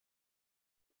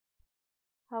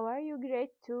How are you? Great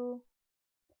too.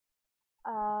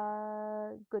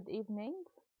 Good evening.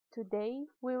 Today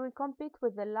we will complete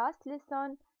with the last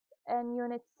lesson in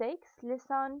Unit 6,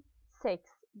 Lesson 6,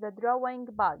 the drawing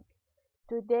bug.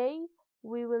 Today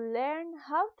we will learn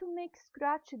how to make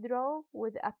scratch draw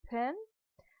with a pen,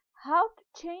 how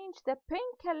to change the pen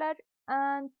color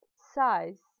and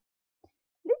size.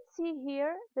 Let's see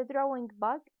here the drawing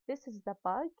bug. This is the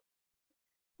bug.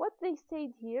 What they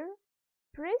said here,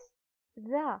 press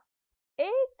the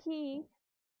A key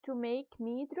to make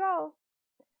me draw.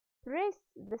 Press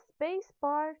the space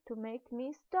bar to make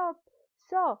me stop.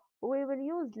 So we will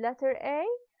use letter A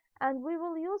and we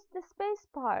will use the space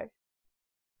bar.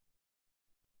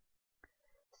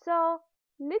 So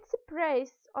let's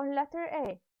press on letter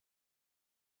A.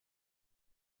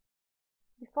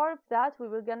 Before that, we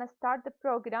were gonna start the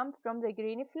program from the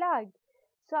green flag.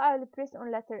 So I will press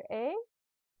on letter A.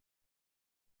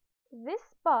 This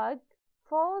bug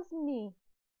follows me.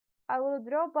 I will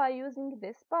draw by using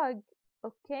this bug.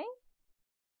 Okay?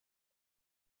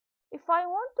 If I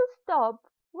want to stop,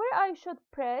 where I should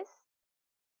press?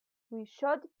 We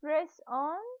should press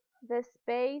on the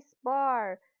space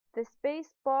bar. The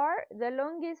space bar, the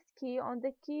longest key on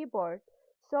the keyboard.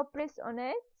 So press on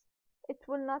it. It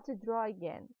will not draw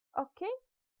again. Okay?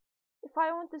 If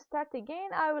I want to start again,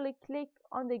 I will click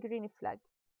on the green flag.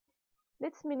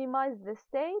 Let's minimize the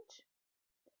stage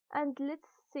and let's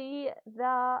see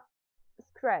the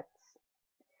scripts.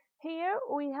 Here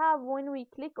we have when we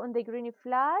click on the green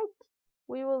flag,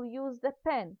 we will use the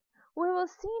pen. We will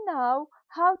see now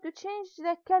how to change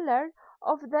the color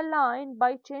of the line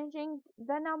by changing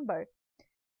the number.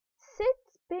 Set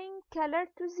pen color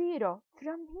to 0.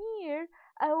 From here,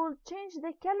 I will change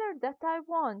the color that I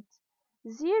want.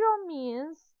 0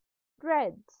 means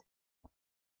red.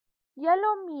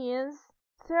 Yellow means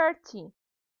 30.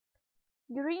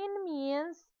 Green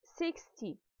means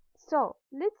 60. So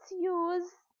let's use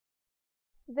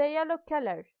the yellow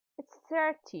color. It's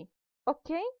 30.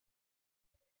 Okay?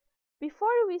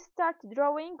 Before we start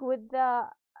drawing with the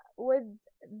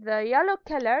yellow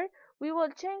color, we will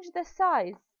change the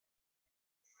size.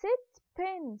 Set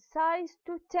pen size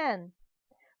to 10.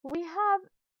 We have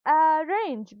a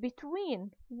range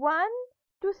between 1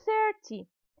 to 30.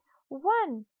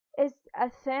 1 is a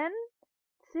thin,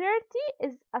 30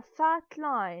 is a fat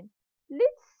line.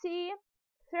 Let's see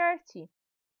 30.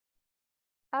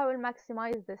 I will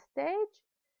maximize the stage.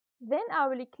 Then I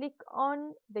will click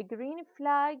on the green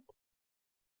flag.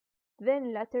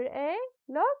 Then letter A.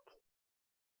 Look.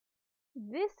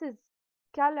 This is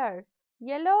color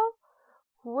yellow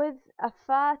with a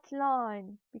fat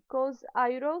line because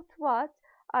I wrote what?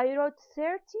 I wrote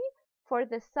 30 for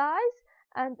the size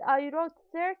and I wrote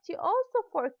 30 also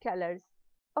for colors.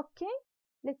 Okay,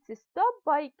 let's stop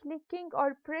by clicking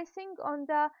or pressing on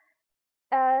the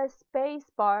space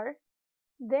bar.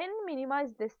 Then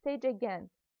minimize the stage again.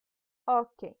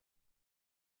 Okay.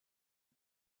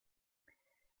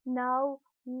 Now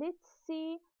let's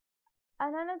see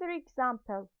another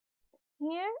example.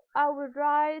 Here I will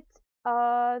write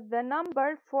the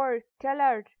number for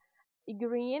color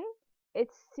green.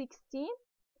 It's 16.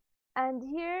 And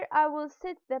here I will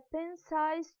set the pen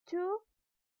size to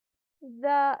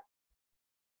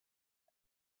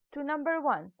number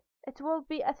 1. It will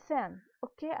be a thin,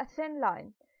 okay, a thin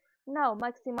line. Now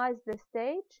maximize the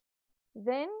stage.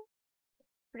 Then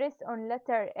press on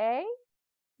letter A.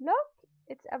 Look,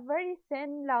 it's a very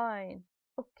thin line,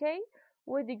 okay,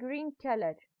 with the green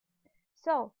color.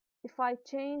 So if I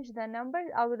change the number,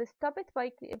 I will stop it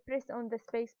by press on the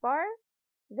space bar.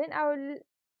 Then I will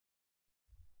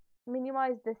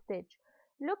minimize the stage.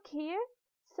 Look here.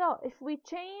 So if we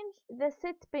change the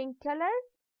set pen color,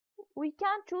 we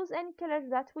can choose any color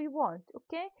that we want.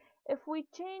 Okay. If we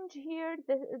change here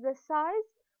the size,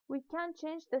 we can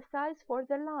change the size for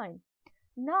the line.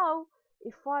 Now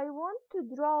if I want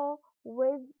to draw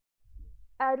with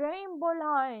a rainbow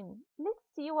line, let's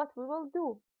see what we will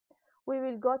do. We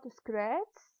will go to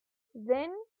scripts,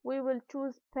 then we will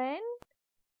choose pen,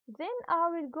 then I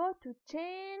will go to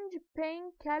change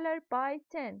pen color by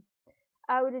 10.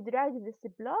 I will drag this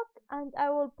block and I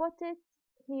will put it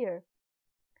here.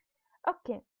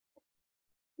 Okay,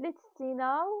 let's see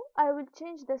now. I will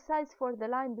change the size for the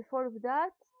line. Before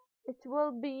that, it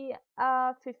will be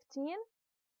 15.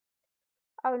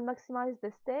 I will maximize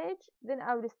the stage, then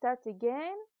I will start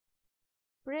again.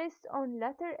 Press on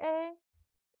letter A.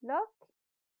 Look,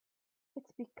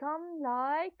 it's become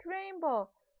like rainbow.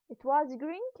 It was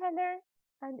green color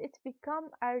and it become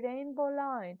a rainbow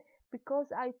line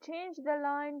because I changed the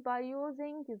line by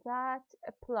using that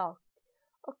block.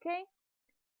 Okay,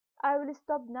 I will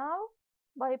stop now.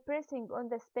 by pressing on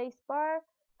the space bar.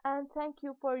 And thank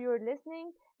you for your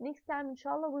listening. Next time,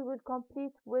 inshallah, we will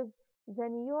complete with the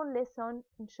new lesson,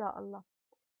 inshallah.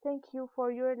 Thank you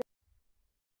for your